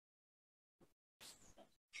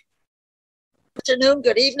Afternoon,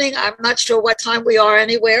 good evening. I'm not sure what time we are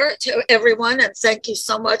anywhere to everyone, and thank you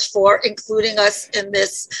so much for including us in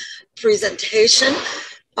this presentation.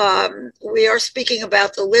 We are speaking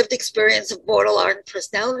about the lived experience of borderline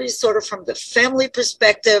personality disorder from the family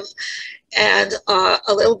perspective, and a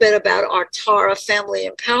little bit about our TARA Family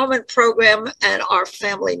Empowerment Program and our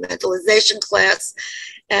Family Mentalization class,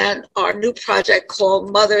 and our new project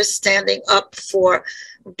called Mothers Standing Up for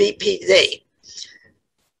BPD.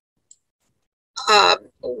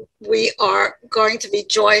 We are going to be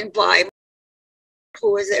joined by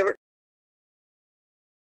who is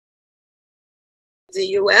the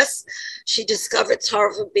US. She discovered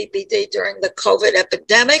TARA for BPD during the COVID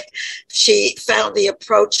epidemic. She found the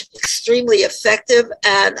approach extremely effective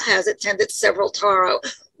and has attended several TARA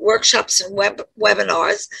workshops and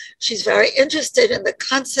webinars. She's very interested in the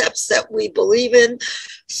concepts that we believe in,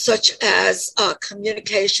 such as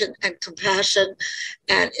communication and compassion,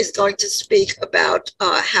 and is going to speak about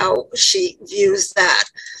how she views that.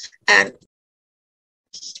 And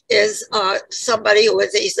is somebody who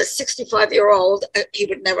is, he's a 65-year-old, he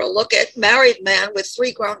would never look at, married man with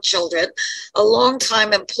 3 grown children, a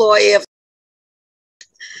longtime employee of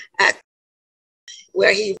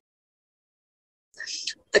where he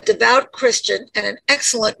a devout Christian and an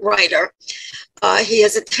excellent writer. He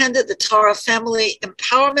has attended the TARA Family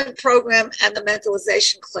Empowerment Program and the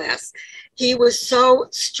Mentalization class. He was so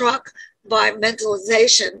struck by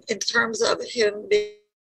mentalization in terms of him being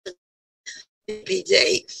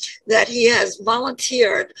BPD that he has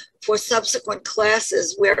volunteered for subsequent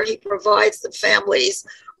classes where he provides the families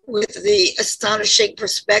with the astonishing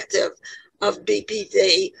perspective of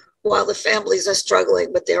BPD while the families are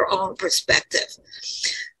struggling with their own perspective.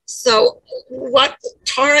 So what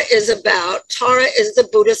Tara is about, Tara is the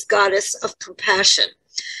Buddhist goddess of compassion.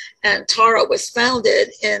 And Tara was founded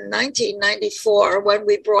in 1994 when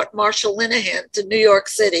we brought Marshall Linehan to New York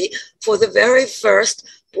City for the very first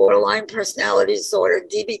borderline personality disorder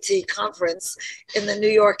DBT conference in the New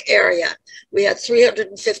York area. We had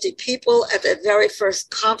 350 people at that very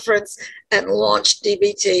first conference and launched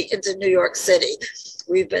DBT into New York City.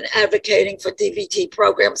 We've been advocating for DBT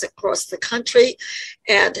programs across the country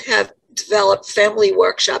and have developed family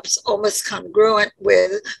workshops almost congruent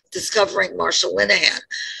with discovering Marshall Linehan.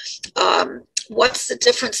 What's the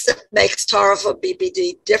difference that makes TARA for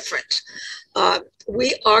BPD different?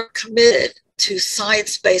 We are committed to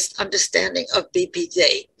science-based understanding of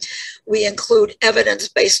BPD. We include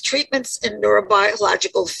evidence-based treatments and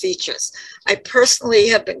neurobiological features. I personally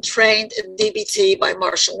have been trained in DBT by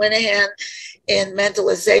Marshall Linehan, in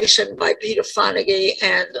mentalization by Peter Fonagy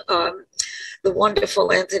and the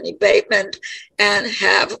wonderful Anthony Bateman, and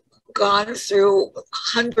have gone through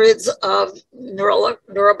hundreds of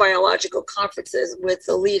neurobiological conferences with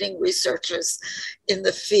the leading researchers in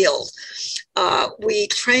the field. We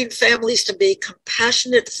train families to be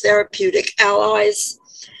compassionate therapeutic allies,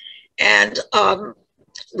 and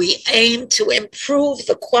we aim to improve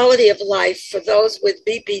the quality of life for those with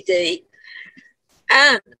BPD.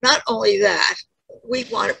 And not only that, we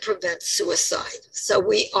want to prevent suicide. So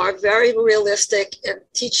we are very realistic in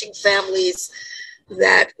teaching families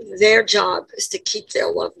that their job is to keep their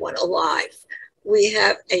loved one alive. We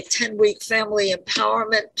have a 10-week family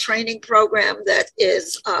empowerment training program that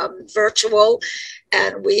is virtual,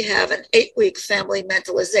 and we have an 8-week family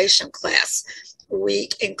mentalization class. We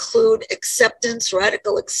include acceptance,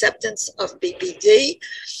 radical acceptance of BPD,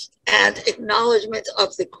 and acknowledgement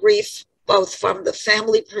of the grief, both from the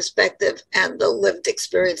family perspective and the lived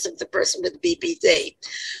experience of the person with BPD.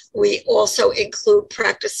 We also include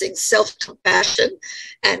practicing self-compassion,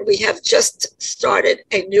 and we have just started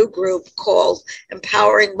a new group called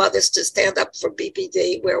Empowering Mothers to Stand Up for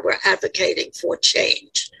BPD, where we're advocating for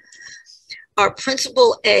change. Our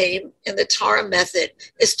principal aim in the TARA method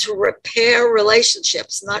is to repair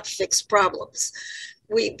relationships, not fix problems.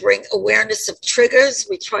 We bring awareness of triggers.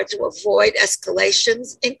 We try to avoid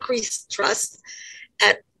escalations, increase trust,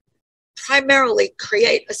 and primarily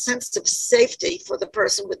create a sense of safety for the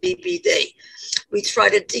person with BPD. We try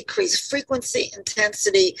to decrease frequency,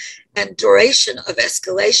 intensity, and duration of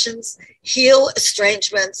escalations, heal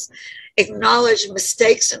estrangements, acknowledge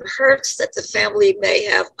mistakes and hurts that the family may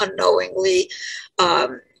have unknowingly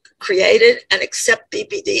created, and accept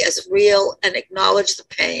BPD as real and acknowledge the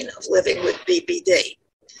pain of living with BPD.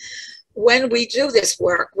 When we do this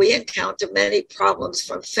work, we encounter many problems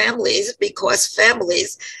from families because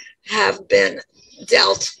families have been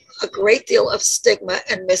dealt a great deal of stigma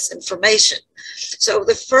and misinformation. So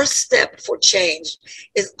the first step for change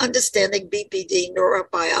is understanding BPD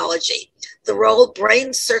neurobiology, the role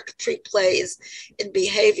brain circuitry plays in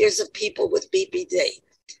behaviors of people with BPD.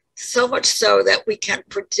 so much so that we can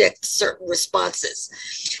predict certain responses.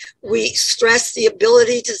 We stress the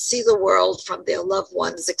ability to see the world from their loved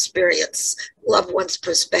one's experience, loved one's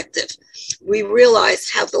perspective. We realize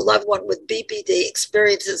how the loved one with BPD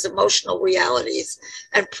experiences emotional realities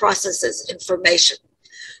and processes information.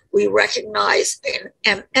 We recognize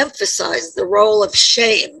and emphasize the role of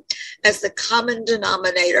shame as the common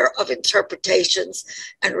denominator of interpretations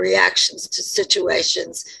and reactions to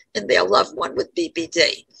situations in their loved one with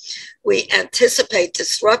BPD. We anticipate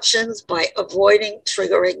disruptions by avoiding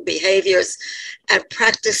triggering behaviors and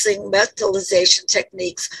practicing mentalization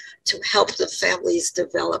techniques to help the families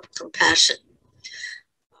develop compassion.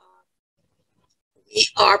 We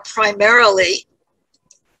are primarily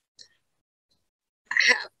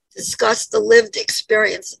discuss the lived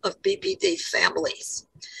experience of BPD families.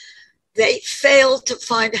 They fail to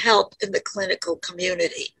find help in the clinical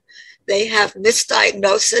community. They have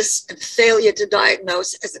misdiagnosis and failure to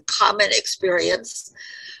diagnose as a common experience.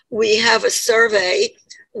 We have a survey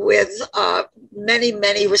with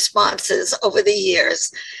many responses over the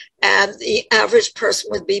years, and the average person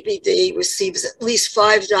with BPD receives at least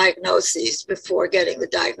 5 diagnoses before getting the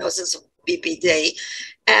diagnosis of BPD.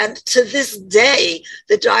 And to this day,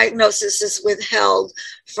 the diagnosis is withheld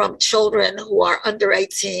from children who are under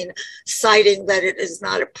 18, citing that it is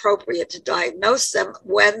not appropriate to diagnose them,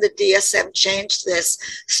 when the DSM changed this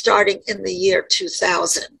starting in the year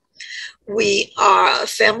 2000.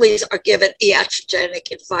 Families are given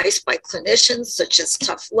iatrogenic advice by clinicians such as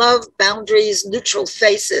tough love, boundaries, neutral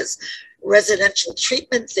faces, residential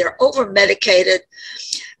treatment. They're over-medicated,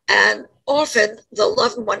 and often the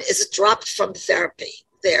loved one is dropped from therapy.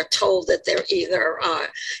 They're told that they're either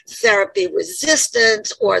therapy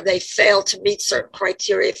resistant or they fail to meet certain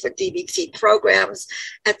criteria for DBT programs.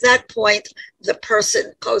 At that point, the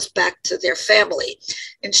person goes back to their family.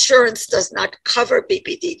 Insurance does not cover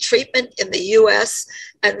BPD treatment in the US,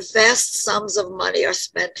 and vast sums of money are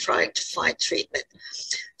spent trying to find treatment.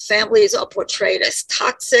 Families are portrayed as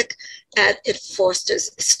toxic, and it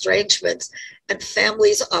fosters estrangement, and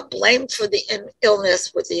families are blamed for the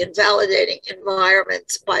illness with the invalidating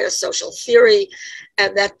environment biosocial theory,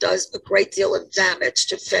 and that does a great deal of damage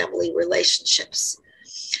to family relationships.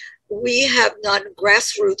 We have done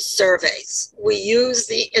grassroots surveys. We use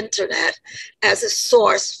the internet as a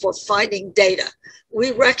source for finding data.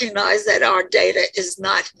 We recognize that our data is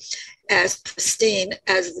not as pristine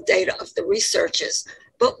as the data of the researchers,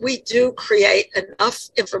 but we do create enough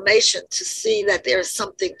information to see that there's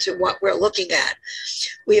something to what we're looking at.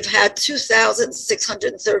 We've had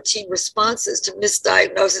 2,613 responses to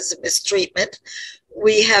misdiagnosis and mistreatment.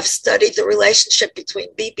 We have studied the relationship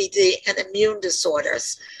between BPD and immune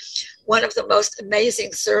disorders. One of the most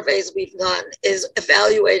amazing surveys we've done is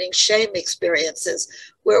evaluating shame experiences,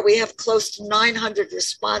 where we have close to 900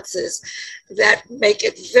 responses that make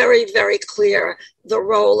it very clear the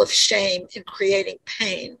role of shame in creating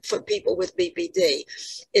pain for people with BPD.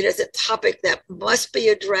 It is a topic that must be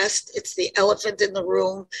addressed. It's the elephant in the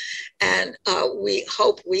room, and we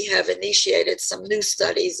hope we have initiated some new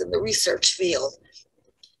studies in the research field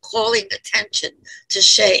calling attention to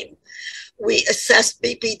shame. We assess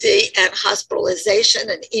BPD and hospitalization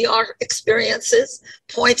and ER experiences,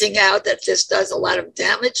 pointing out that this does a lot of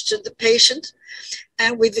damage to the patient.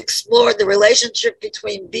 And we've explored the relationship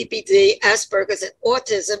between BPD, Asperger's, and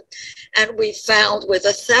autism. And we found with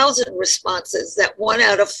 1,000 responses that 1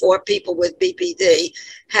 out of 4 people with BPD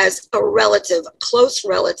has a relative, close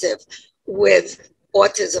relative with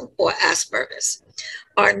autism or Asperger's.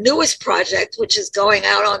 Our newest project, which is going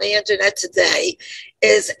out on the internet today,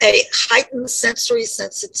 is a heightened sensory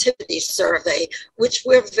sensitivity survey, which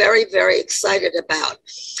we're very excited about.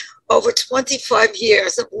 Over 25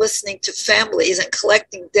 years of listening to families and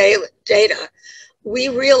collecting data, we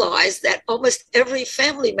realized that almost every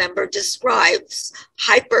family member describes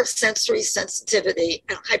hypersensory sensitivity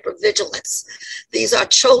and hypervigilance. These are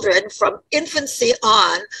children from infancy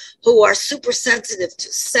on who are super sensitive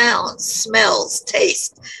to sounds, smells,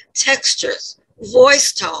 taste, textures,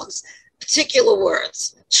 voice tones, particular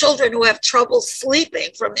words. Children who have trouble sleeping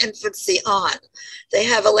from infancy on. They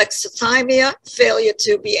have alexithymia, failure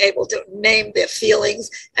to be able to name their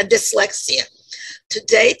feelings, and dyslexia. To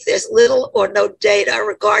date, there's little or no data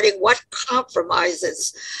regarding what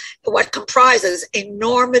comprises a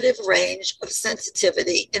normative range of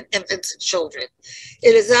sensitivity in infants and children.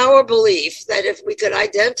 It is our belief that if we could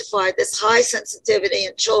identify this high sensitivity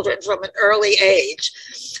in children from an early age,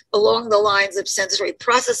 along the lines of sensory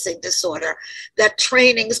processing disorder, that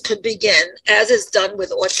trainings could begin, as is done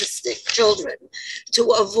with autistic children, to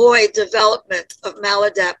avoid development of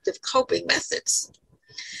maladaptive coping methods.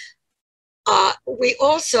 We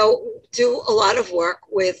also do a lot of work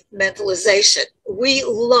with mentalization. We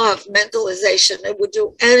love mentalization and would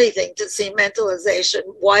do anything to see mentalization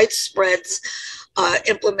widespread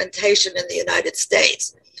implementation in the United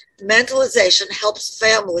States. Mentalization helps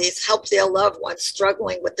families help their loved ones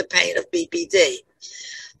struggling with the pain of BPD.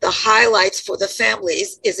 The highlights for the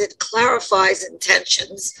families is it clarifies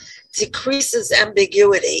intentions, decreases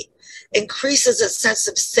ambiguity, increases a sense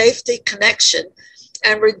of safety, connection,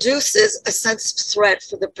 and reduces a sense of threat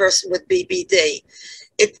for the person with BPD.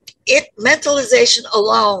 Mentalization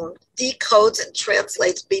alone decodes and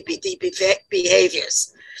translates BPD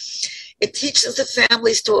behaviors. It teaches the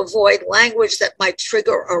families to avoid language that might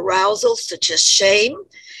trigger arousal, such as shame,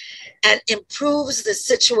 and improves the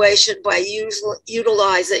situation by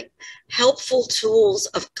utilizing helpful tools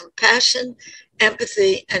of compassion,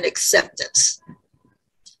 empathy, and acceptance.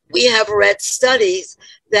 We have read studies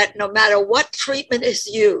that no matter what treatment is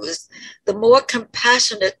used, the more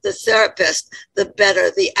compassionate the therapist, the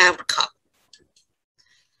better the outcome.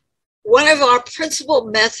 One of our principal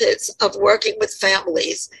methods of working with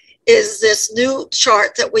families is this new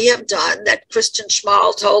chart that we have done that Christian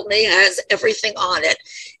Schmal told me has everything on it.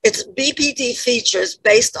 It's BPD features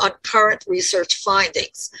based on current research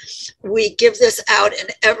findings. We give this out in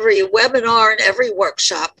every webinar and every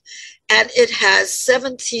workshop, and it has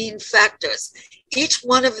 17 factors. Each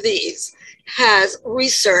one of these has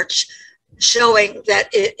research showing that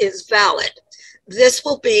it is valid. This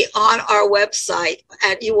will be on our website,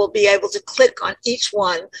 and you will be able to click on each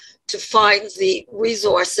one to find the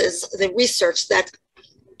resources, the research that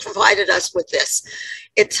provided us with this.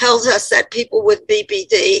 It tells us that people with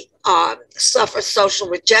BPD suffer social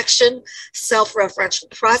rejection, self-referential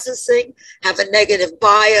processing, have a negative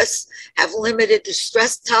bias, have limited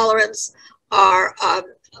distress tolerance, have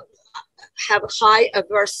high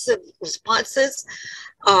aversive responses,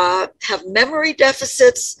 have memory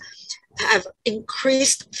deficits, have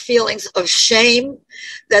increased feelings of shame,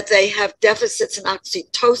 that they have deficits in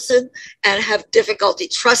oxytocin, and have difficulty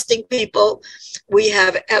trusting people. We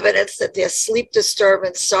have evidence that there's sleep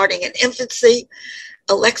disturbance starting in infancy.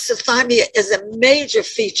 Alexithymia is a major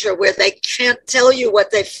feature where they can't tell you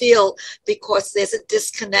what they feel because there's a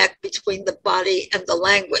disconnect between the body and the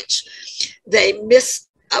language. They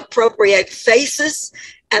misappropriate faces,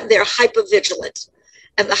 and they're hypervigilant.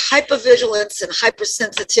 And the hypervigilance and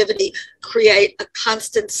hypersensitivity create a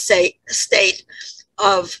constant state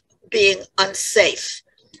of being unsafe.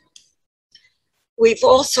 We've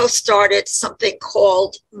also started something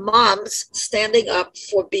called Moms Standing Up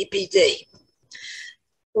for BPD.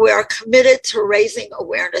 We are committed to raising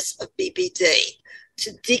awareness of BPD,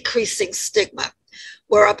 to decreasing stigma.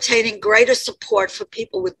 We're obtaining greater support for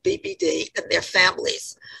people with BPD and their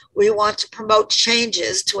families. We want to promote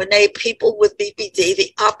changes to enable people with BPD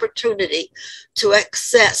the opportunity to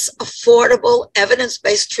access affordable,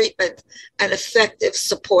 evidence-based treatment and effective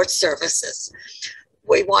support services.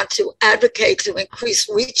 We want to advocate to increase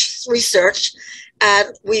research, and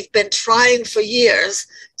we've been trying for years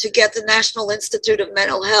to get the National Institute of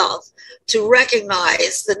Mental Health to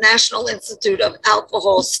recognize the National Institute of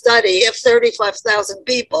Alcohol study of 35,000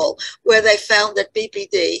 people, where they found that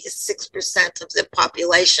BPD is 6% of the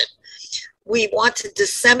population. We want to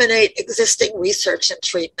disseminate existing research and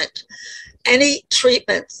treatment. Any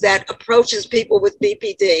treatment that approaches people with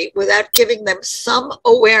BPD without giving them some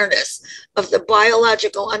awareness of the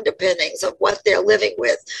biological underpinnings of what they're living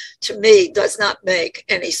with, to me, does not make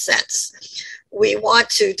any sense. We want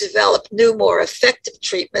to develop new, more effective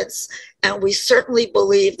treatments, and we certainly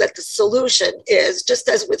believe that the solution is, just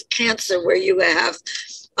as with cancer, where you have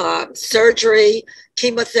surgery,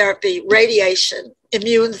 chemotherapy, radiation,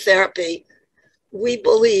 immune therapy, we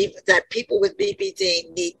believe that people with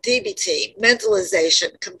BPD need DBT,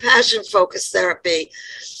 mentalization, compassion-focused therapy,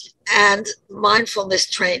 and mindfulness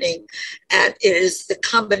training. And it is the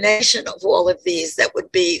combination of all of these that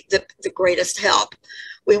would be the greatest help.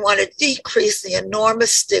 We want to decrease the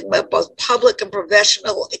enormous stigma, both public and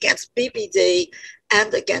professional, against BPD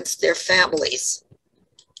and against their families.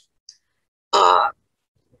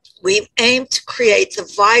 We've aimed to create the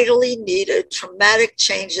vitally needed traumatic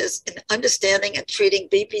changes in understanding and treating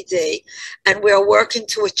BPD, and we're working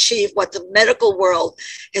to achieve what the medical world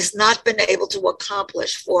has not been able to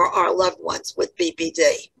accomplish for our loved ones with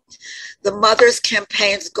BPD. The Mothers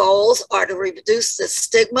Campaign's goals are to reduce the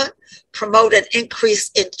stigma, promote an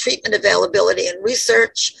increase in treatment availability and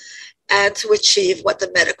research, and to achieve what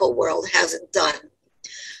the medical world hasn't done.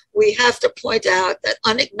 We have to point out that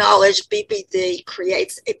unacknowledged BPD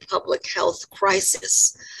creates a public health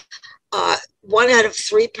crisis. 1 out of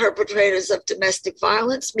 3 perpetrators of domestic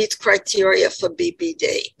violence meets criteria for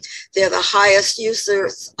BPD. They're the highest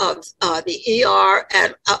users of the ER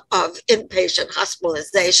and of inpatient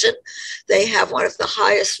hospitalization. They have one of the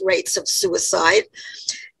highest rates of suicide,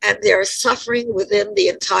 and there is suffering within the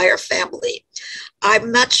entire family.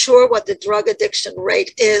 I'm not sure what the drug addiction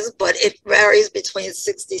rate is, but it varies between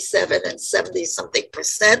 67 and 70 something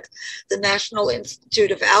percent. The National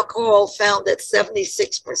Institute of Alcohol found that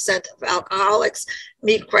 76% of alcoholics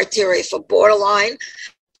meet criteria for borderline.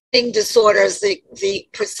 Eating disorders, the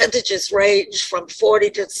percentages range from 40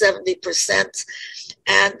 to 70%,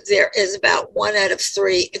 and there is about 1 out of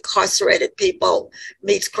 3 incarcerated people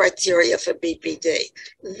meets criteria for BPD.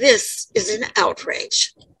 This is an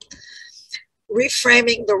outrage.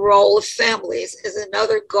 Reframing the role of families is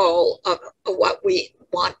another goal of what we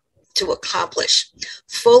want to accomplish.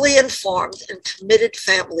 Fully informed and committed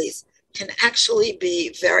families can actually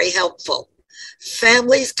be very helpful.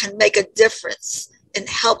 Families can make a difference in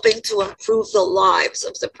helping to improve the lives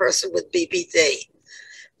of the person with BPD.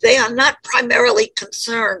 They are not primarily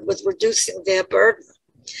concerned with reducing their burden.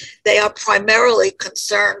 They are primarily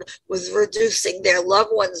concerned with reducing their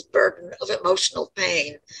loved one's burden of emotional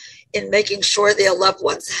pain, in making sure their loved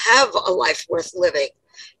ones have a life worth living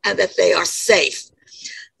and that they are safe.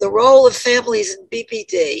 The role of families in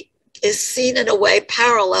BPD is seen in a way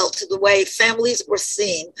parallel to the way families were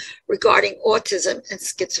seen regarding autism and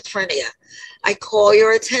schizophrenia. I call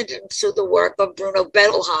your attention to the work of Bruno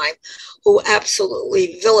Bettelheim, who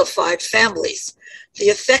absolutely vilified families. The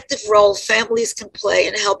effective role families can play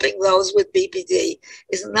in helping those with BPD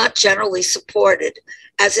is not generally supported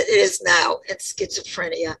as it is now in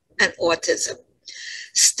schizophrenia and autism.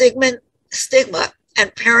 Stigma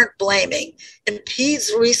and parent blaming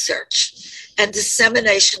impedes research and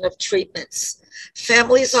dissemination of treatments.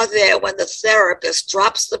 Families are there when the therapist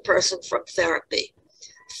drops the person from therapy.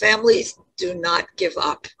 Families do not give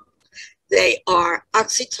up. They are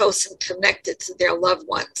oxytocin connected to their loved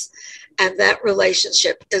ones, and that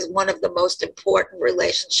relationship is one of the most important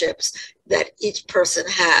relationships that each person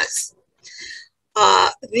has.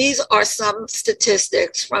 These are some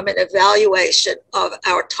statistics from an evaluation of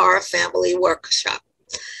our Tara family workshop.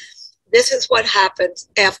 This is what happens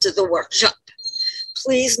after the workshop.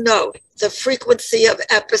 Please note the frequency of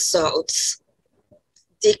episodes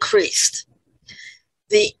decreased.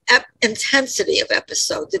 The intensity of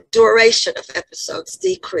episodes, the duration of episodes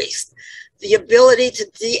decreased. The ability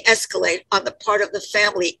to de-escalate on the part of the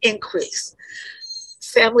family increased.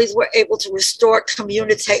 Families were able to restore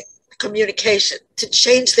communication, to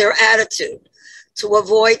change their attitude, to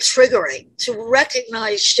avoid triggering, to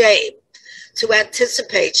recognize shame, to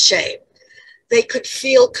anticipate shame. They could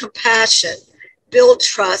feel compassion, build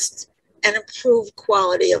trust, and improve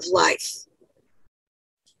quality of life.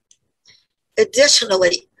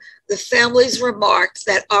 Additionally, the families remarked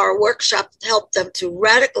that our workshop helped them to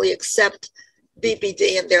radically accept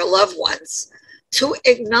BPD and their loved ones, to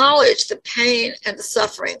acknowledge the pain and the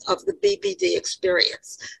suffering of the BPD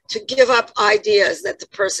experience, to give up ideas that the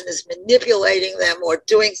person is manipulating them or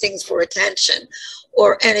doing things for attention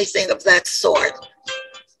or anything of that sort.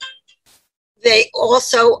 They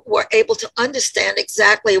also were able to understand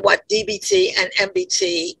exactly what DBT and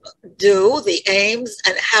MBT do, the aims,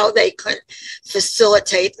 and how they could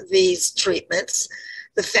facilitate these treatments.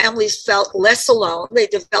 The families felt less alone. They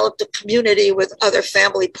developed a community with other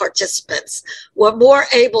family participants, were more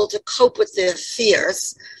able to cope with their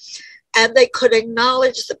fears, and they could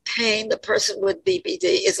acknowledge the pain the person with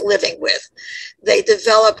BPD is living with. They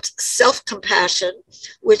developed self-compassion,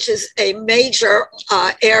 which is a major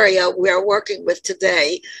area we're working with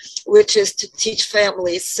today, which is to teach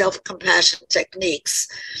families self-compassion techniques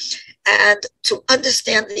and to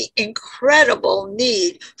understand the incredible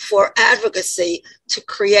need for advocacy to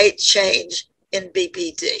create change in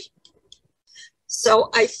BPD. So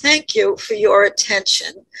I thank you for your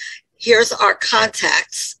attention. Here's our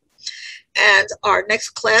contacts. And our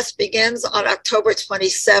next class begins on October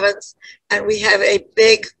 27th. And we have a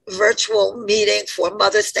big virtual meeting for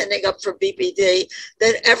Mothers Standing Up for BPD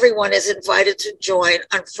that everyone is invited to join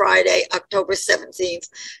on Friday, October 17th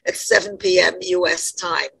at 7 p.m. US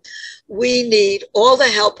time. We need all the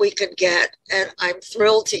help we can get. And I'm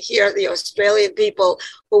thrilled to hear the Australian people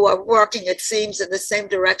who are working, it seems, in the same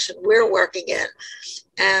direction we're working in.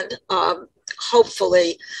 And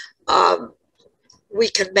hopefully, we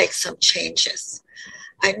can make some changes.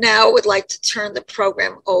 I now would like to turn the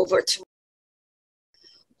program over to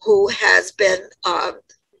who has been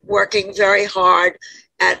working very hard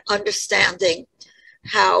at understanding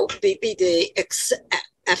how BPD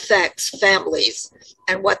affects families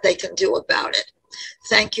and what they can do about it.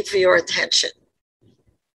 Thank you for your attention.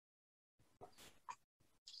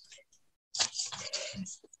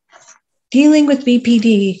 Dealing with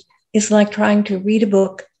BPD is like trying to read a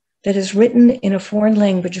book that is written in a foreign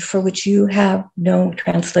language for which you have no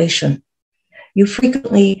translation. You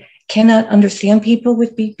frequently cannot understand people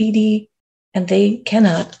with BPD, and they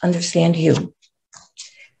cannot understand you.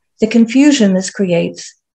 The confusion this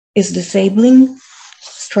creates is disabling,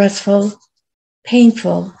 stressful,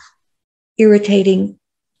 painful, irritating,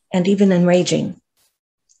 and even enraging.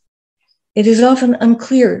 It is often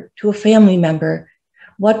unclear to a family member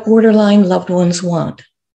what borderline loved ones want,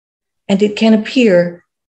 and it can appear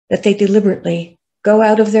that they deliberately go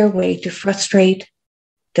out of their way to frustrate,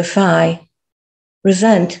 defy,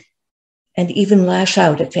 resent, and even lash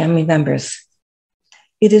out at family members.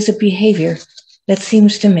 It is a behavior that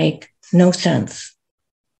seems to make no sense.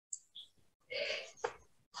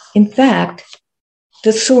 In fact,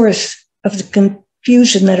 the source of the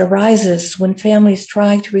confusion that arises when families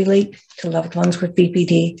try to relate to loved ones with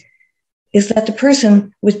BPD is that the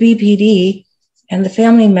person with BPD and the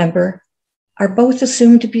family member are both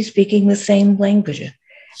assumed to be speaking the same language,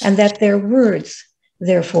 and that their words,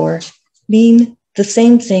 therefore, mean the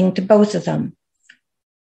same thing to both of them.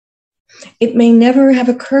 It may never have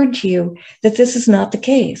occurred to you that this is not the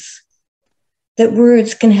case, that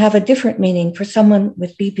words can have a different meaning for someone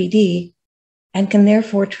with BPD and can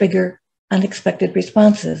therefore trigger unexpected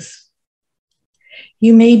responses.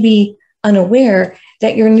 You may be unaware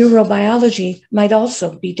that your neurobiology might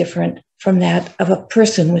also be different from that of a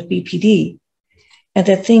person with BPD, and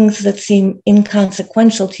that things that seem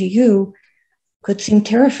inconsequential to you could seem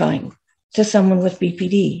terrifying to someone with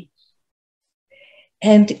BPD.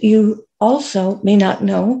 And you also may not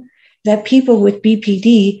know that people with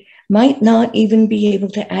BPD might not even be able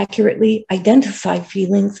to accurately identify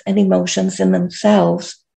feelings and emotions in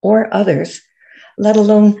themselves or others, let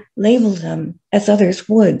alone label them as others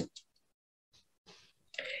would.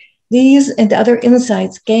 These and other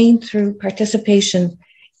insights gained through participation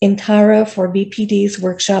in Tara for BPD's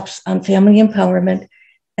workshops on family empowerment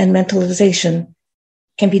and mentalization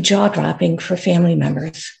can be jaw-dropping for family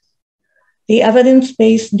members. The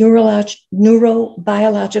evidence-based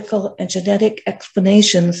neurobiological and genetic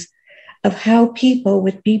explanations of how people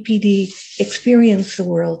with BPD experience the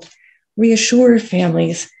world reassure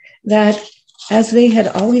families that, as they had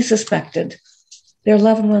always suspected, their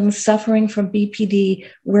loved ones suffering from BPD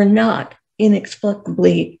were not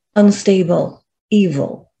inexplicably unstable,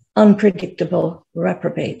 evil, unpredictable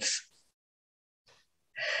reprobates.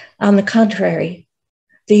 On the contrary,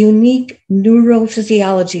 the unique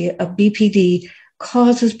neurophysiology of BPD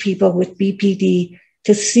causes people with BPD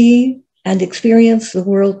to see and experience the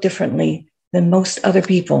world differently than most other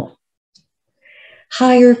people.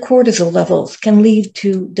 Higher cortisol levels can lead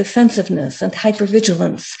to defensiveness and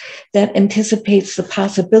hypervigilance that anticipates the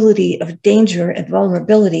possibility of danger and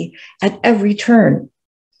vulnerability at every turn.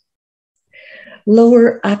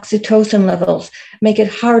 Lower oxytocin levels make it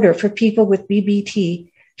harder for people with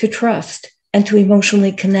BPD to trust and to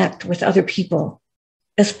emotionally connect with other people,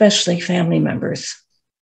 especially family members.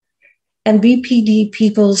 And BPD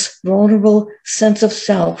people's vulnerable sense of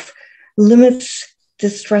self limits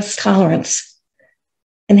distress tolerance,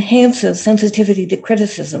 enhances sensitivity to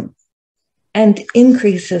criticism, and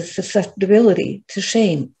increases susceptibility to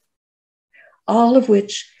shame, all of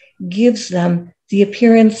which gives them the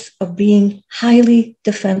appearance of being highly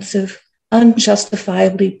defensive,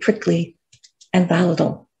 unjustifiably prickly, and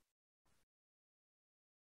volatile.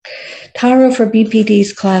 Tara for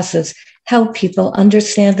BPD's classes help people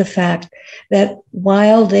understand the fact that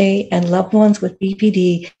while they and loved ones with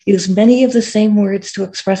BPD use many of the same words to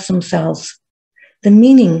express themselves, the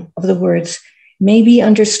meaning of the words may be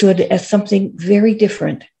understood as something very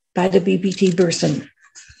different by the BPD person.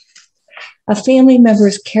 A family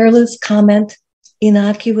member's careless comment,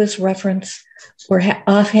 innocuous reference, or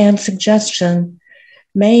offhand suggestion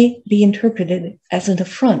may be interpreted as an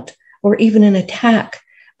affront or even an attack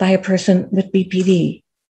by a person with BPD.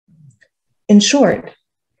 In short,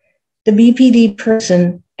 the BPD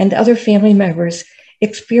person and other family members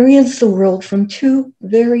experience the world from two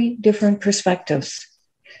very different perspectives,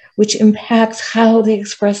 which impacts how they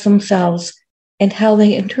express themselves and how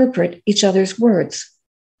they interpret each other's words.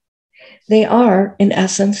 They are, in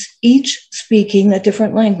essence, each speaking a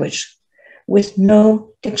different language with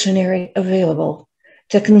no dictionary available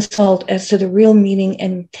to consult as to the real meaning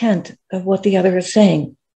and intent of what the other is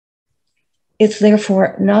saying. It's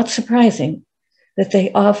therefore not surprising that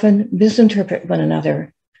they often misinterpret one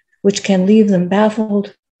another, which can leave them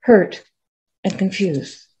baffled, hurt, and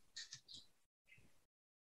confused.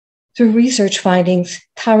 Through research findings,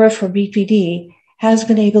 Tara for BPD has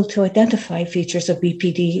been able to identify features of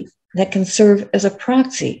BPD that can serve as a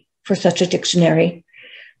proxy for such a dictionary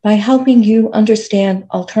by helping you understand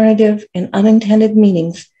alternative and unintended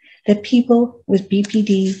meanings that people with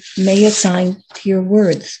BPD may assign to your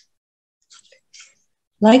words.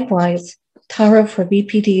 Likewise, Tara for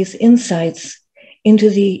BPD's insights into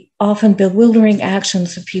the often bewildering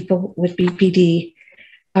actions of people with BPD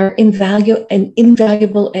are an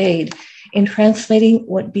invaluable aid in translating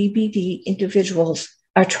what BPD individuals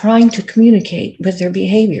are trying to communicate with their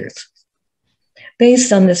behaviors.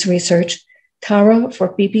 Based on this research, Tara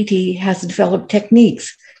for BPD has developed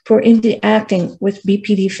techniques for interacting with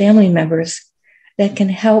BPD family members that can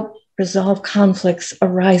help resolve conflicts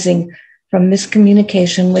arising from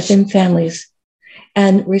miscommunication within families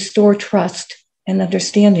and restore trust and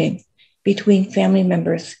understanding between family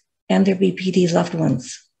members and their BPD loved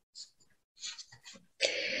ones.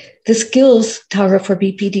 The skills Tara for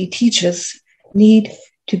BPD teaches need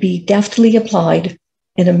to be deftly applied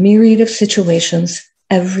in a myriad of situations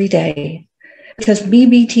every day, because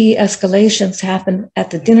BPD escalations happen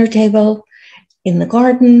at the dinner table, in the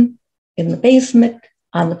garden, in the basement,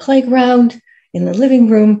 on the playground, in the living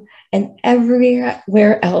room, and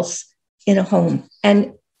everywhere else in a home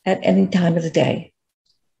and at any time of the day.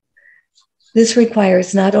 This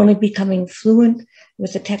requires not only becoming fluent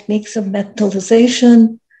with the techniques of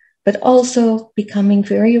mentalization, but also becoming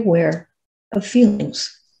very aware of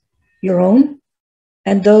feelings, your own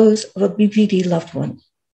and those of a BPD loved one.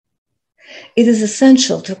 It is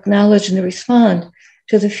essential to acknowledge and respond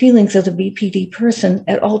to the feelings of the BPD person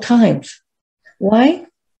at all times. Why?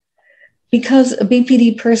 Because a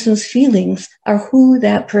BPD person's feelings are who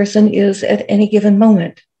that person is at any given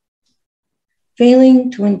moment.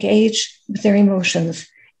 Failing to engage with their emotions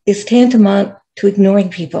is tantamount to ignoring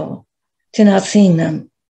people, to not seeing them.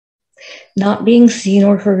 Not being seen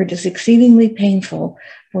or heard is exceedingly painful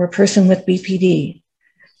for a person with BPD,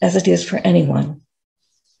 as it is for anyone.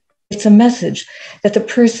 It's a message that the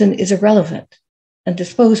person is irrelevant and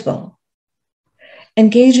disposable.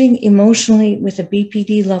 Engaging emotionally with a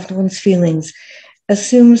BPD loved one's feelings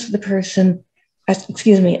assures the person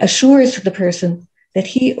that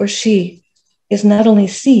he or she is not only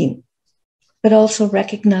seen, but also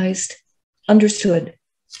recognized, understood,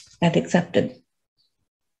 and accepted.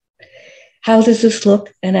 How does this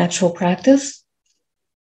look in actual practice?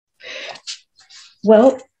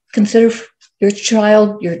 Well, consider your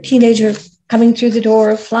child, your teenager coming through the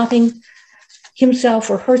door, flopping himself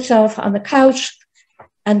or herself on the couch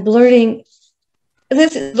and blurting,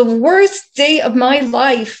 "This is the worst day of my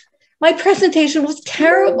life. My presentation was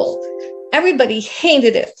terrible. Everybody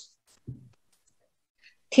hated it."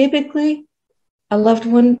 Typically, a loved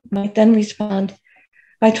one might then respond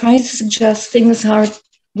by trying to suggest things aren't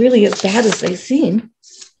really as bad as they seem.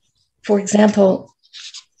 For example,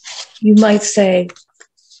 you might say,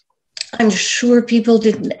 "I'm sure people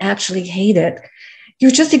didn't actually hate it.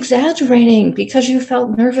 You're just exaggerating because you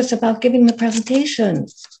felt nervous about giving the presentation."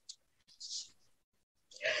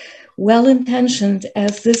 Well-intentioned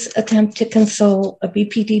as this attempt to console a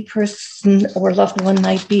BPD person or loved one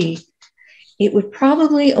might be, it would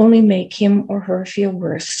probably only make him or her feel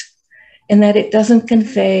worse, in that it doesn't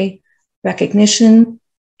convey recognition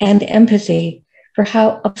and empathy for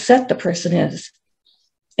how upset the person is.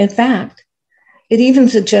 In fact, it even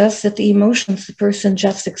suggests that the emotions the person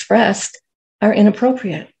just expressed are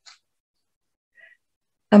inappropriate.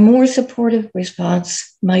 A more supportive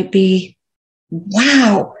response might be,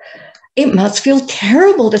 "Wow, it must feel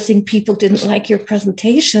terrible to think people didn't like your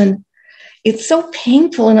presentation. It's so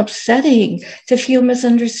painful and upsetting to feel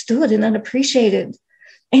misunderstood and unappreciated.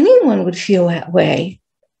 Anyone would feel that way."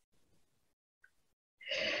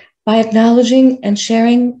 By acknowledging and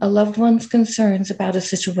sharing a loved one's concerns about a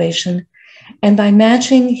situation, and by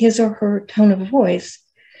matching his or her tone of voice,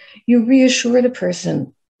 you reassure the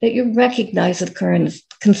person that you recognize the current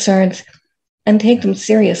concerns and take them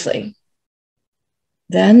seriously.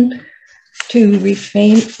 Then, to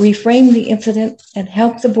reframe the incident and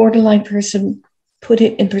help the borderline person put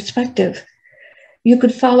it in perspective, you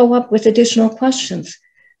could follow up with additional questions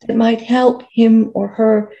that might help him or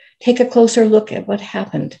her take a closer look at what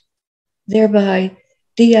happened, thereby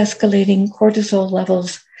de-escalating cortisol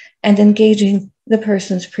levels and engaging the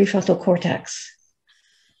person's prefrontal cortex.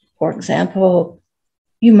 For example,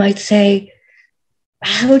 you might say,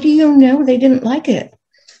 "How do you know they didn't like it?"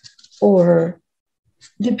 Or,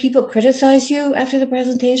 "Did people criticize you after the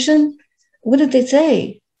presentation? What did they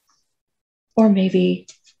say?" Or maybe,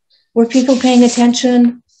 "Were people paying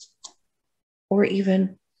attention?" Or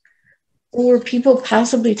even, "Were people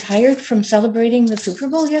possibly tired from celebrating the Super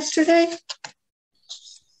Bowl yesterday?"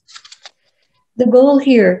 The goal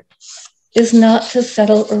here is not to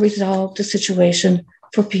settle or resolve the situation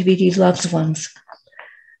for BPD loved ones,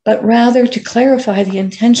 but rather to clarify the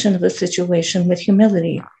intention of the situation with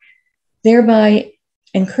humility, thereby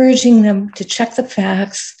encouraging them to check the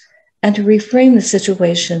facts and to reframe the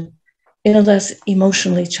situation in a less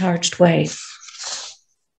emotionally charged way.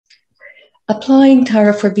 Applying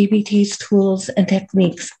Tara for BPD's tools and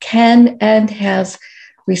techniques can and has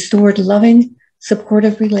restored loving,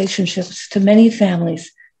 supportive relationships to many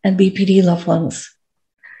families and BPD loved ones.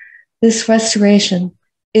 This restoration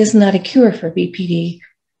is not a cure for BPD,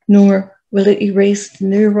 nor will it erase the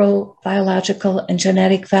neurobiological and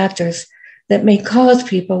genetic factors that may cause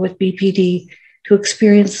people with BPD to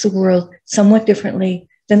experience the world somewhat differently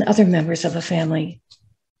than other members of a family.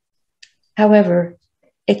 However,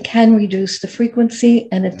 it can reduce the frequency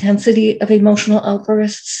and intensity of emotional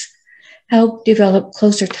outbursts, help develop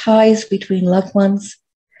closer ties between loved ones,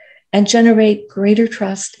 and generate greater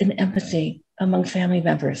trust and empathy among family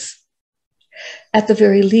members. At the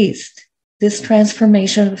very least, this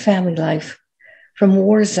transformation of family life from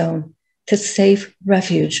war zone to safe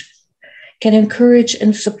refuge can encourage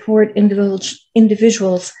and support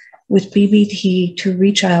individuals with BPD to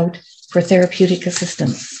reach out for therapeutic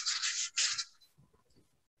assistance.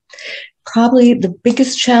 Probably the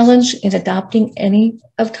biggest challenge in adopting any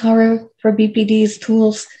of Tara for BPD's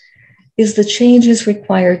tools is the changes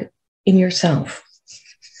required in yourself.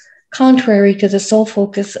 Contrary to the sole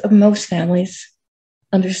focus of most families,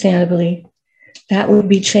 understandably, that would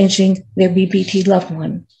be changing their BPD loved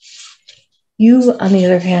one. You, on the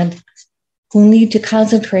other hand, will need to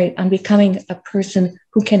concentrate on becoming a person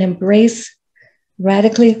who can embrace,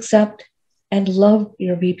 radically accept, and love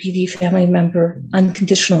your BPD family member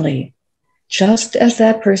unconditionally, just as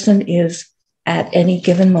that person is at any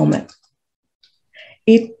given moment.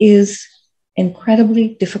 It is incredibly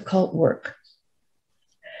difficult work.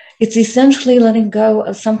 It's essentially letting go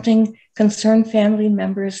of something concerned family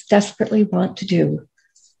members desperately want to do,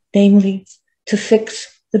 namely to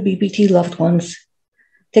fix the BPD loved ones,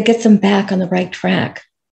 to get them back on the right track,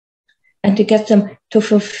 and to get them to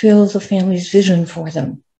fulfill the family's vision for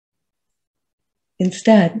them.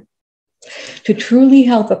 Instead, to truly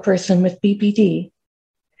help a person with BPD,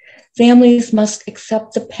 families must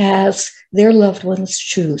accept the paths their loved ones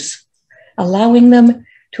choose, allowing them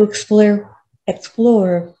to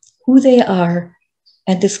explore who they are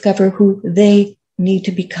and discover who they need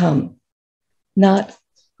to become, not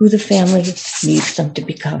who the family needs them to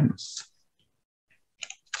become.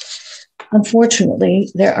 Unfortunately,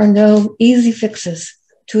 there are no easy fixes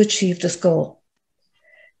to achieve this goal.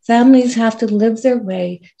 Families have to live their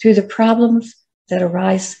way through the problems that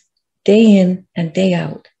arise day in and day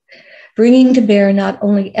out, bringing to bear not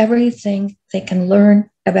only everything they can learn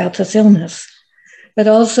about this illness, but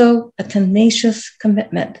also a tenacious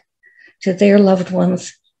commitment to their loved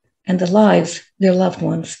ones and the lives their loved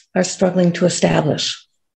ones are struggling to establish.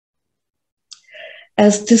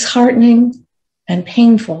 As disheartening and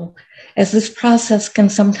painful as this process can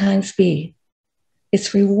sometimes be,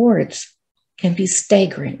 its rewards can be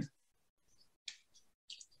staggering.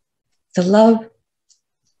 The love,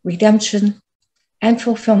 redemption, and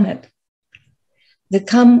fulfillment that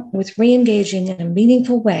come with re-engaging in a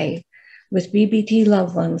meaningful way with BPD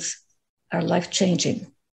loved ones are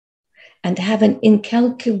life-changing and have an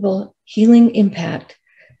incalculable healing impact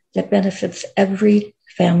that benefits every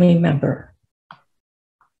family member.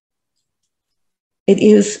 It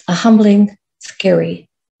is a humbling, scary,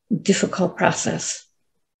 difficult process.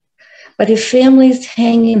 But if families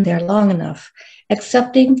hang in there long enough,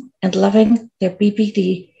 accepting and loving their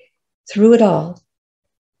BPD through it all,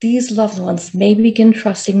 these loved ones may begin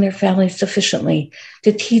trusting their families sufficiently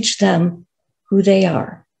to teach them who they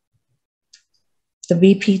are, the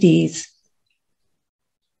BPDs,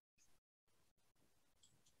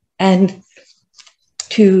 and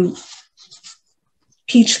to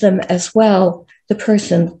teach them as well the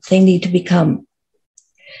person they need to become.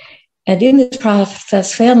 And in this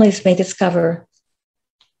process, families may discover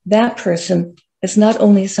that person is not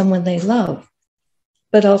only someone they love,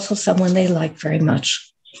 but also someone they like very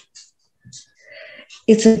much.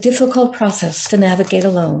 It's a difficult process to navigate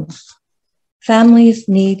alone. Families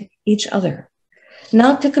need each other,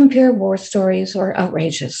 not to compare war stories or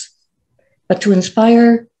outrages, but to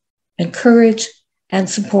inspire, encourage, and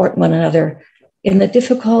support one another in the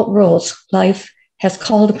difficult roles life has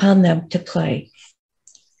called upon them to play.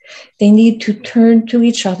 They need to turn to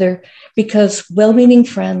each other because well-meaning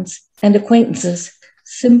friends and acquaintances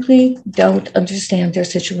simply don't understand their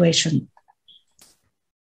situation.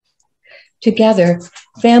 Together,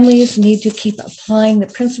 families need to keep applying the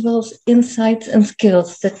principles, insights, and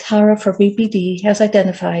skills that Tara for BPD has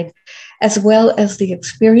identified, as well as the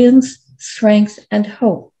experience, strength, and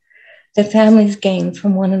hope that families gain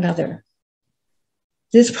from one another.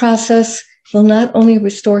 This process will not only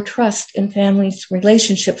restore trust in families'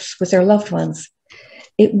 relationships with their loved ones,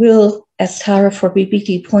 it will, as Tara for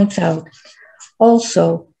BPD points out,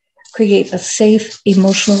 also create a safe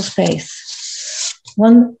emotional space,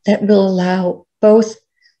 one that will allow both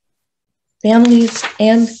families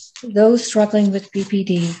and those struggling with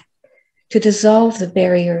BPD to dissolve the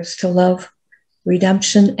barriers to love,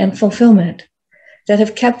 redemption, and fulfillment that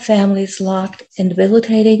have kept families locked in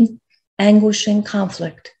debilitating, anguishing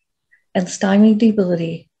conflict and stymied the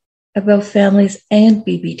ability of both families and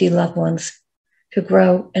BPD loved ones to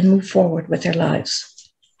grow and move forward with their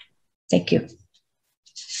lives. Thank you.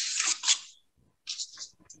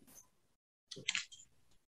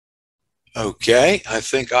 Okay, I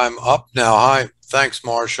think I'm up now. Hi, thanks,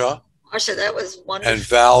 Marcia. Marcia, that was wonderful. And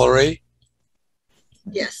Valerie.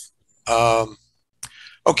 Yes.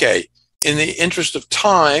 Okay, in the interest of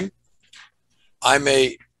time, I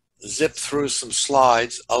may zip through some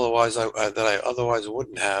slides, otherwise that I otherwise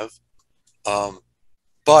wouldn't have.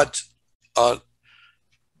 But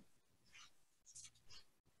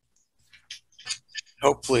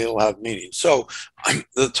hopefully it'll have meaning. So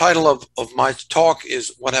the title of my talk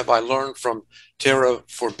is What Have I Learned from Tara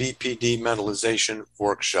for BPD Mentalization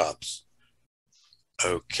Workshops?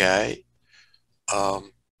 Okay.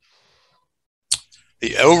 The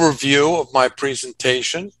overview of my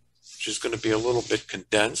presentation, which is going to be a little bit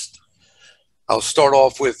condensed. I'll start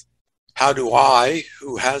off with how do I,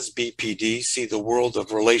 who has BPD, see the world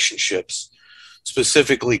of relationships,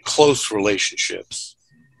 specifically close relationships.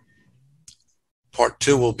 Part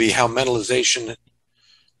 2 will be how mentalization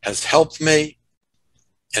has helped me,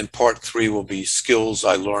 and part 3 will be skills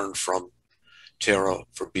I learned from Tara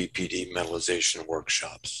for BPD Mentalization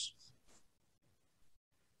Workshops.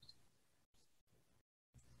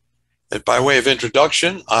 And by way of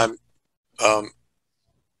introduction, I'm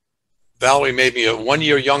Valerie made me 1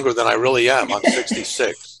 year younger than I really am. I'm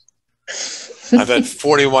 66. I've had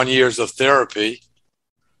 41 years of therapy.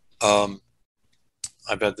 I've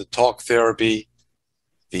had the talk therapy,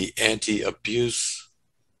 the anti-abuse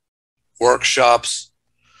workshops,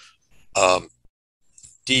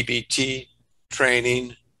 DBT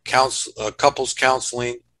training, couples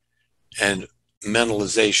counseling, and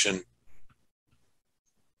mentalization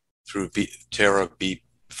through Tara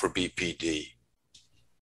for BPD.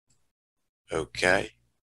 Okay.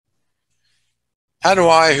 How do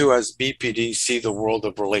I, who has BPD, see the world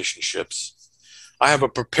of relationships? I have a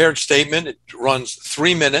prepared statement. It runs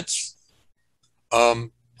 3 minutes.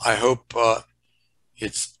 I hope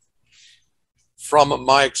it's from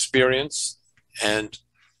my experience, and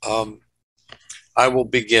I will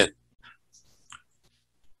begin.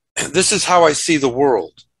 This is how I see the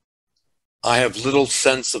world. I have little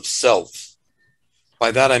sense of self. By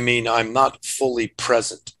that I mean I'm not fully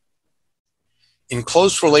present. In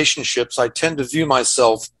close relationships, I tend to view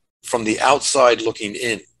myself from the outside looking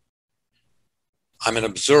in. I'm an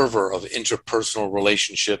observer of interpersonal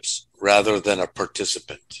relationships rather than a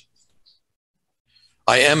participant.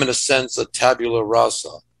 I am, in a sense, a tabula rasa,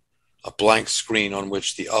 a blank screen on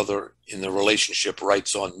which the other in the relationship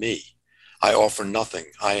writes on me. I offer nothing.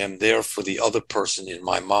 I am there for the other person in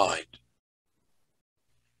my mind.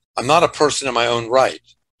 I'm not a person in my own right.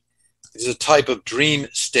 It is a type of dream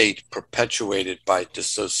state perpetuated by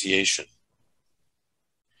dissociation.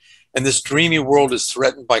 And this dreamy world is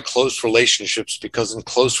threatened by close relationships because in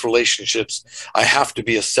close relationships, I have to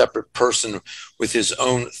be a separate person with his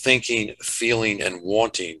own thinking, feeling, and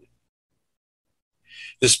wanting.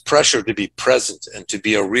 This pressure to be present and to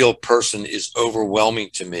be a real person is overwhelming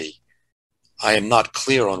to me. I am not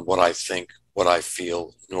clear on what I think, what I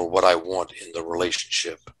feel, nor what I want in the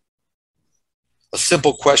relationship. A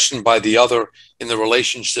simple question by the other in the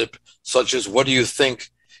relationship, such as, what do you think,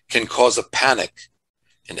 can cause a panic,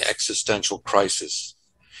 an existential crisis.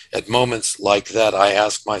 At moments like that, I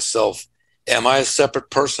ask myself, am I a separate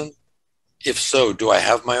person? If so, do I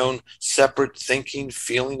have my own separate thinking,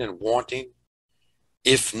 feeling, and wanting?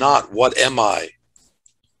 If not, what am I?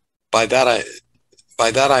 By that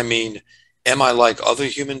I mean, am I like other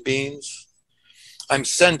human beings? I'm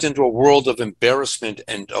sent into a world of embarrassment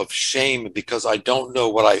and of shame because I don't know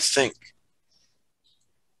what I think.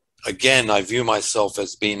 Again, I view myself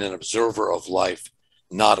as being an observer of life,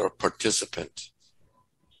 not a participant.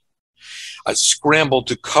 I scramble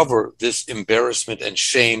to cover this embarrassment and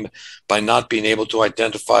shame by not being able to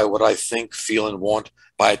identify what I think, feel, and want,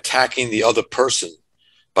 by attacking the other person,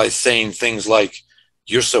 by saying things like,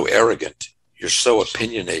 you're so arrogant, you're so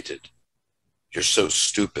opinionated, you're so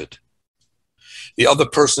stupid. The other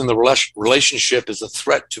person in the relationship is a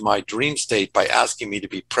threat to my dream state by asking me to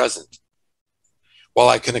be present. While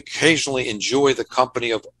I can occasionally enjoy the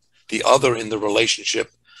company of the other in the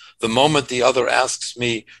relationship, the moment the other asks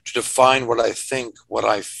me to define what I think, what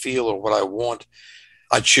I feel, or what I want,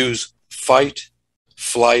 I choose fight,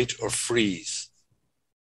 flight, or freeze.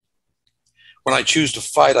 When I choose to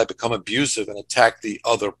fight, I become abusive and attack the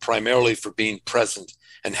other primarily for being present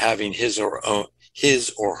and having his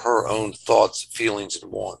or her own thoughts, feelings,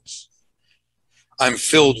 and wants. I'm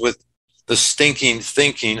filled with the stinking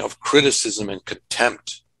thinking of criticism and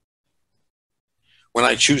contempt. When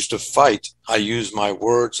I choose to fight, I use my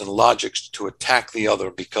words and logics to attack the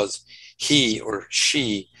other because he or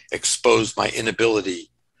she exposed my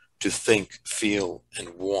inability to think, feel, and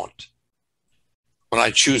want. When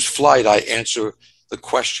I choose flight, I answer the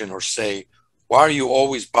question or say, why are you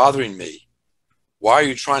always bothering me? Why are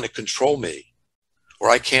you trying to control me? Or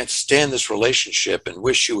I can't stand this relationship and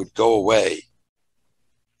wish you would go away.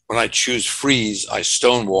 When I choose freeze, I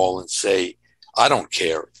stonewall and say, I don't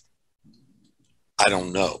care. I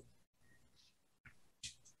don't know.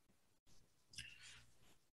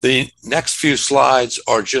 The next few slides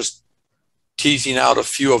are just teasing out a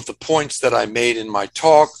few of the points that I made in my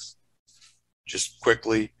talk. Just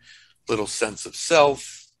quickly, little sense of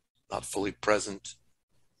self, not fully present.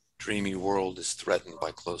 Dreamy world is threatened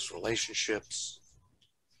by close relationships.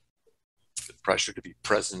 The pressure to be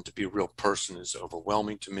present, to be a real person is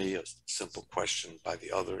overwhelming to me. A simple question by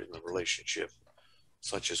the other in the relationship,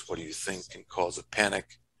 such as what do you think, can cause a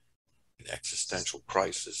panic, an existential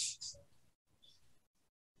crisis.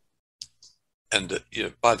 And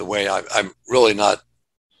by the way, I'm really not,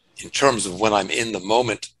 in terms of when I'm in the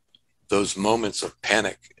moment, those moments of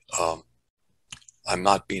panic, I'm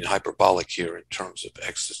not being hyperbolic here in terms of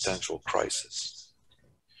existential crisis.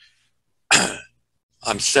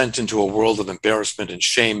 I'm sent into a world of embarrassment and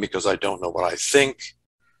shame because I don't know what I think.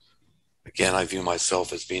 Again, I view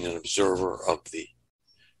myself as being an observer of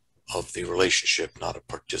the relationship, not a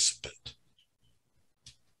participant.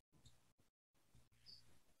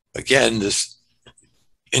 Again, this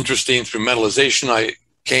interesting, through mentalization, I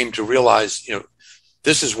came to realize,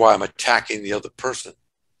 this is why I'm attacking the other person,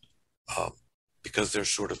 because they're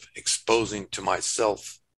sort of exposing to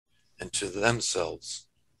myself and to themselves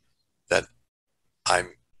that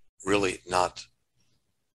I'm really not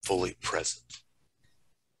fully present.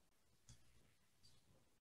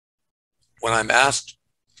 When I'm asked,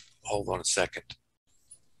 hold on a second,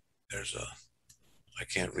 I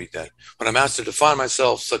can't read that. When I'm asked to define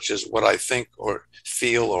myself, such as what I think or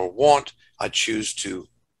feel or want, I choose to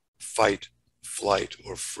fight, flight,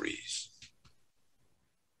 or freeze.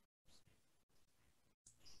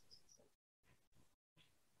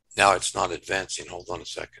 Now it's not advancing. Hold on a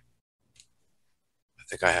second. I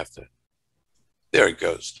think I have to. There it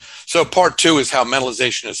goes. So part 2 is how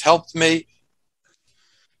mentalization has helped me.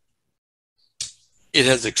 It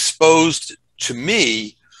has exposed to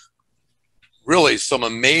me really some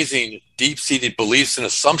amazing deep-seated beliefs and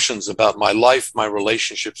assumptions about my life, my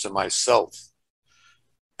relationships, and myself.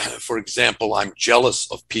 For example, I'm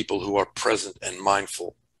jealous of people who are present and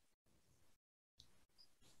mindful.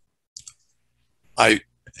 I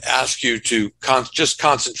ask you to just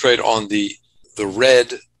concentrate on the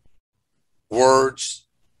red words,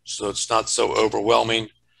 so it's not so overwhelming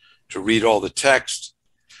to read all the text.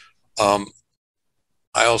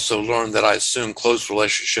 I also learned that I assume close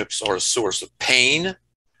relationships are a source of pain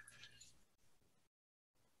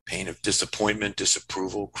of disappointment,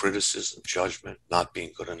 disapproval, criticism, judgment, not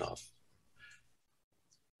being good enough.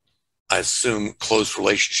 I assume close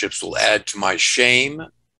relationships will add to my shame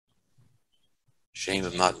of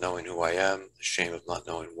not knowing who I am, the shame of not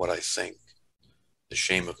knowing what I think, the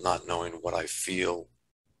shame of not knowing what I feel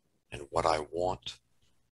and what I want.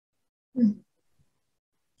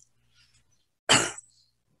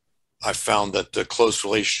 I found that the close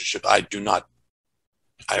relationship, I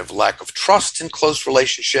have lack of trust in close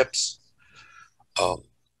relationships.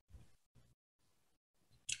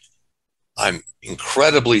 I'm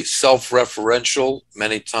incredibly self-referential,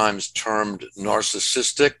 many times termed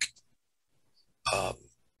narcissistic.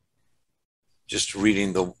 Just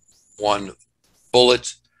reading the one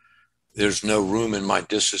bullet, there's no room in my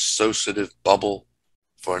dissociative bubble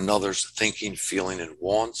for another's thinking, feeling, and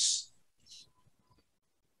wants.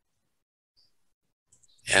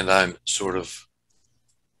 And I'm sort of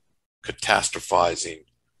catastrophizing,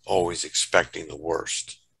 always expecting the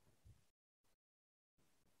worst.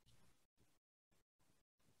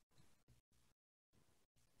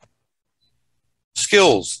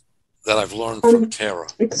 Skills that I've learned from Tara.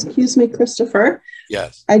 Excuse me, Christopher.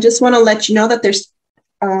 Yes. I just want to let you know that there's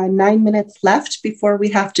 9 minutes left before we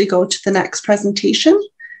have to go to the next presentation.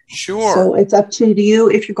 Sure. So it's up to you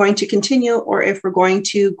if you're going to continue or if we're going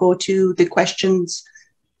to go to the questions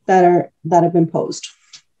that have been posed.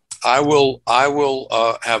 I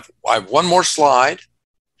have one more slide,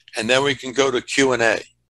 and then we can go to Q&A.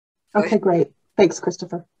 Okay, great. Thanks,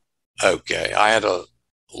 Christopher. Okay, I had a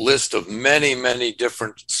list of many, many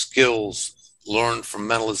different skills learned from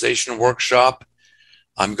Mentalization Workshop.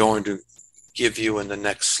 I'm going to give you in the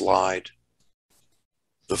next slide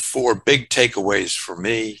the 4 big takeaways for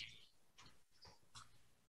me.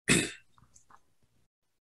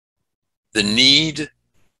 The need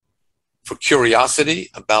for curiosity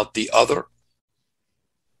about the other.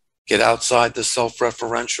 Get outside the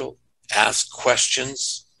self-referential. Ask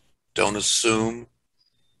questions. Don't assume.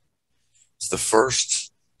 It's the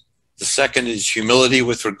first. The second is humility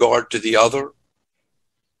with regard to the other.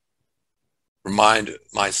 Remind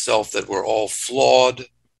myself that we're all flawed.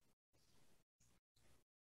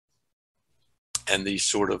 And the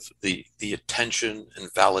sort of the attention and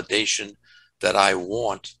validation that I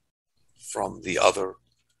want from the other,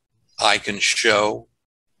 I can show,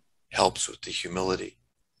 helps with the humility.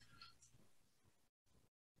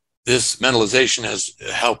 This mentalization has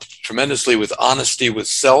helped tremendously with honesty with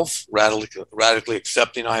self, radically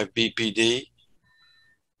accepting I have BPD,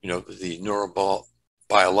 you know, the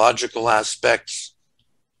neurobiological aspects.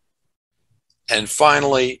 And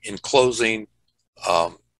finally, in closing,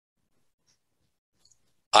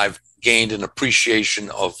 I've gained an appreciation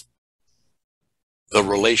of the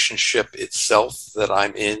relationship itself that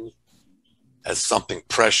I'm in as something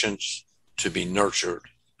precious to be nurtured.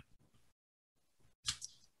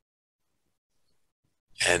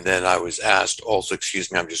 And then I was asked also, excuse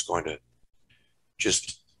me, I'm just going to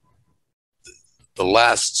the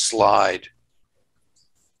last slide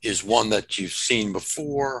is one that you've seen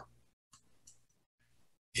before,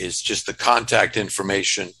 is just the contact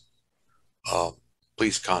information.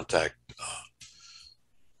 Please contact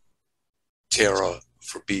Tara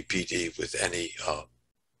for BPD with any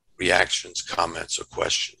reactions, comments, or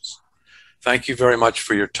questions. Thank you very much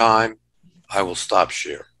for your time. I will stop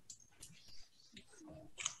share.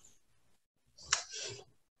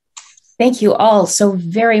 Thank you all so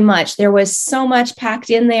very much. There was so much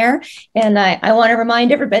packed in there. And I want to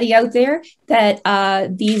remind everybody out there that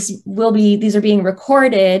these are being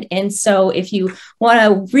recorded. And so if you want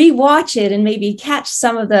to rewatch it and maybe catch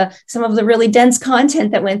some of the really dense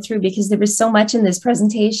content that went through, because there was so much in this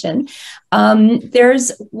presentation.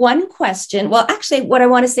 There's one question. Well, actually, what I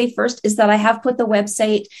want to say first is that I have put the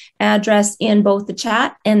website address in both the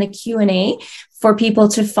chat and the Q&A for people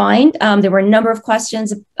to find. There were a number of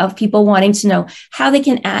questions of people wanting to know how they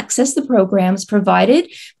can access the programs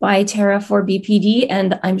provided by Tara for BPD.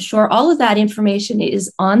 And I'm sure all of that information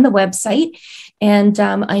is on the website. And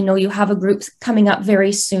I know you have a group coming up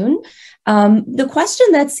very soon. The question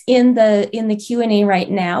that's in the Q&A right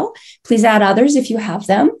now, please add others if you have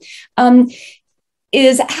them,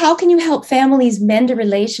 is how can you help families mend a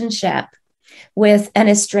relationship with an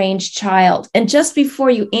estranged child? And just before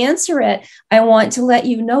you answer it, I want to let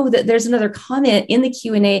you know that there's another comment in the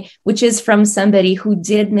Q&A, which is from somebody who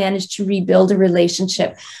did manage to rebuild a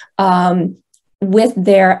relationship with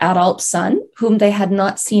their adult son, whom they had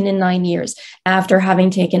not seen in 9 years after having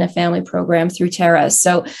taken a family program through Tara.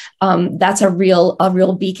 So that's a real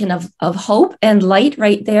beacon of hope and light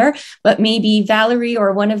right there. But maybe Valerie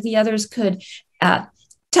or one of the others could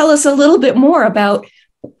tell us a little bit more about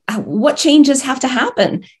what changes have to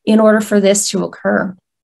happen in order for this to occur.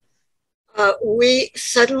 We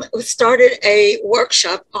suddenly started a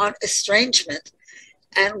workshop on estrangement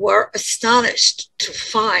and were astonished to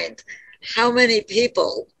find how many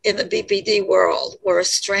people in the BPD world were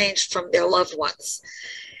estranged from their loved ones.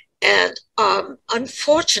 And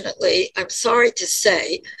unfortunately, I'm sorry to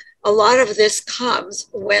say, a lot of this comes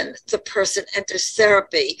when the person enters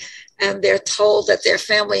therapy and they're told that their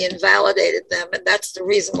family invalidated them, and that's the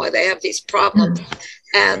reason why they have these problems.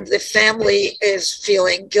 And the family is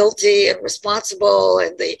feeling guilty and responsible,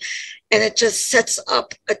 and it just sets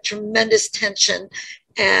up a tremendous tension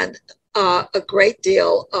and a great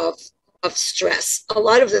deal of stress. A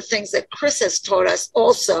lot of the things that Chris has taught us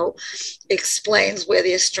also explains where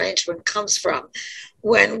the estrangement comes from.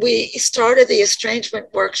 When we started the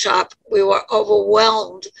estrangement workshop, we were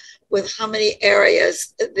overwhelmed with how many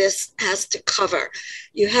areas this has to cover.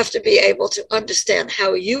 You have to be able to understand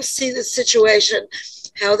how you see the situation,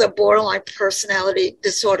 how the borderline personality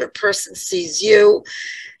disorder person sees you,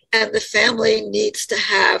 and the family needs to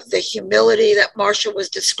have the humility that Marcia was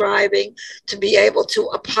describing to be able to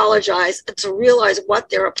apologize and to realize what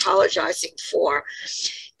they're apologizing for.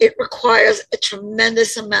 it requires a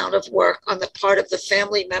tremendous amount of work on the part of the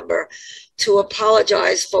family member to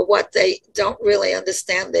apologize for what they don't really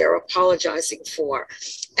understand they're apologizing for.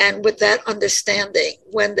 And with that understanding,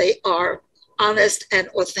 when they are honest and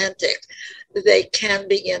authentic, they can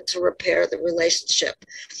begin to repair the relationship.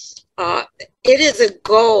 It is a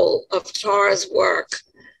goal of Tara's work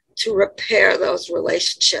to repair those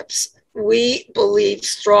relationships. We believe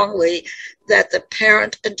strongly that the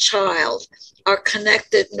parent and child are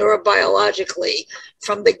connected neurobiologically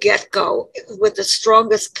from the get-go with the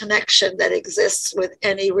strongest connection that exists with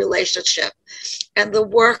any relationship. And the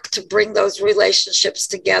work to bring those relationships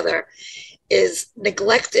together is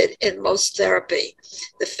neglected in most therapy.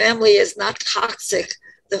 The family is not toxic.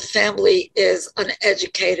 The family is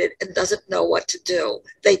uneducated and doesn't know what to do.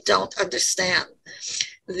 They don't understand.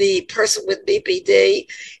 The person with BPD,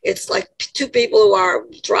 it's like two people who are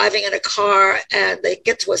driving in a car and they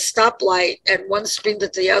get to a stoplight and one screams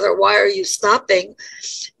at the other, "Why are you stopping?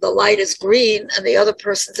 The light is green," and the other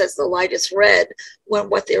person says the light is red, when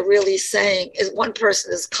what they're really saying is one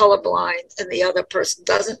person is colorblind and the other person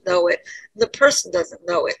doesn't know it. The person doesn't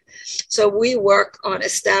know it. So we work on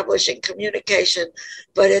establishing communication,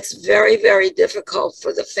 but it's very, very difficult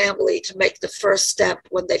for the family to make the first step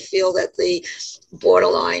when they feel that the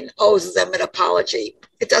borderline owes them an apology.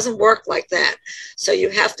 It doesn't work like that. So you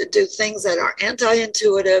have to do things that are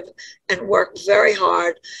anti-intuitive and work very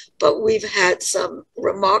hard, but we've had some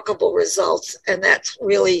remarkable results, and that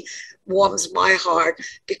really warms my heart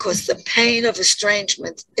because the pain of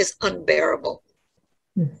estrangement is unbearable.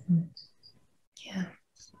 Mm-hmm. Yeah.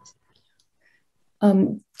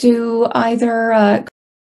 Do either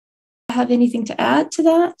have anything to add to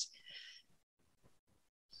that?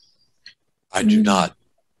 I do not.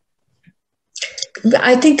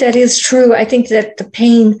 I think that is true. I think that the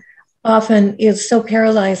pain often is so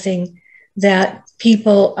paralyzing that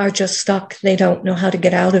people are just stuck. They don't know how to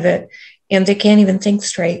get out of it, and they can't even think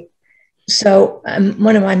straight. So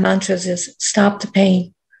one of my mantras is stop the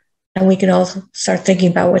pain, and we can all start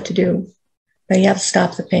thinking about what to do. But you have to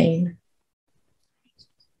stop the pain.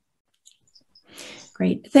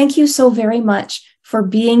 Great. Thank you so very much for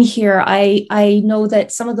being here. I know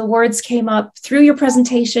that some of the words came up through your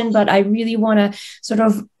presentation, but I really want to sort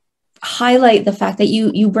of highlight the fact that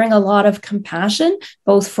you bring a lot of compassion,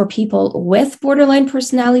 both for people with borderline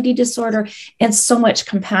personality disorder and so much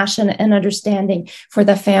compassion and understanding for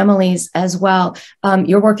the families as well.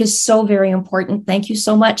 Your work is so very important. Thank you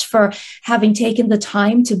so much for having taken the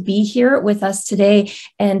time to be here with us today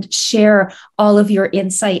and share all of your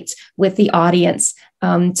insights with the audience.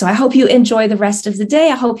 So I hope you enjoy the rest of the day.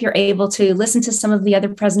 I hope you're able to listen to some of the other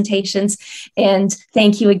presentations, and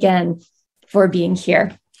thank you again for being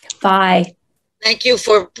here. Bye. Thank you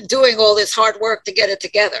for doing all this hard work to get it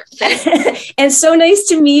together. And so nice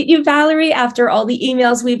to meet you, Valerie, after all the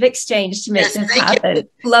emails we've exchanged to make this happen.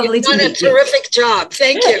 You. Lovely to meet you. You've done a terrific job.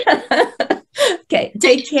 Thank you. Okay,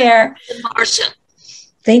 take care. Marcia.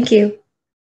 Thank you.